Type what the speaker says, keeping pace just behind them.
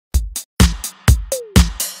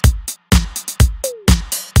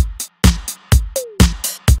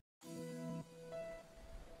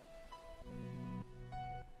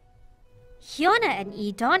Hyuna and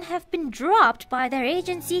E'Dawn have been dropped by their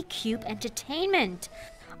agency Cube Entertainment.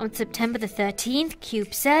 On September the 13th,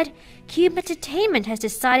 Cube said, Cube Entertainment has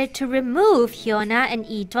decided to remove Hyuna and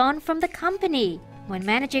E'Dawn from the company. When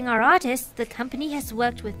managing our artists, the company has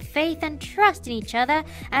worked with faith and trust in each other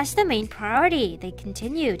as the main priority, they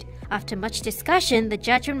continued. After much discussion, the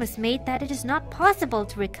judgment was made that it is not possible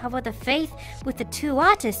to recover the faith with the two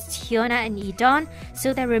artists, Hyuna and E'Dawn,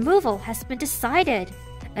 so their removal has been decided.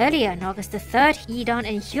 Earlier on August the 3rd, Edawn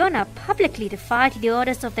and Hyuna publicly defied the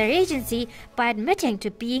orders of their agency by admitting to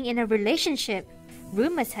being in a relationship.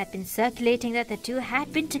 Rumors had been circulating that the two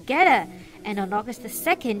had been together, and on August the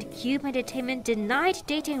 2nd, Cube Entertainment denied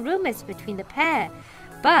dating rumors between the pair,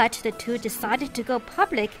 but the two decided to go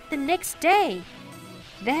public the next day.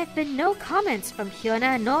 There have been no comments from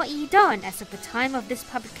Hyuna nor Edawn as of the time of this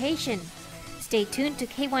publication. Stay tuned to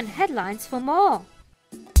K1 Headlines for more.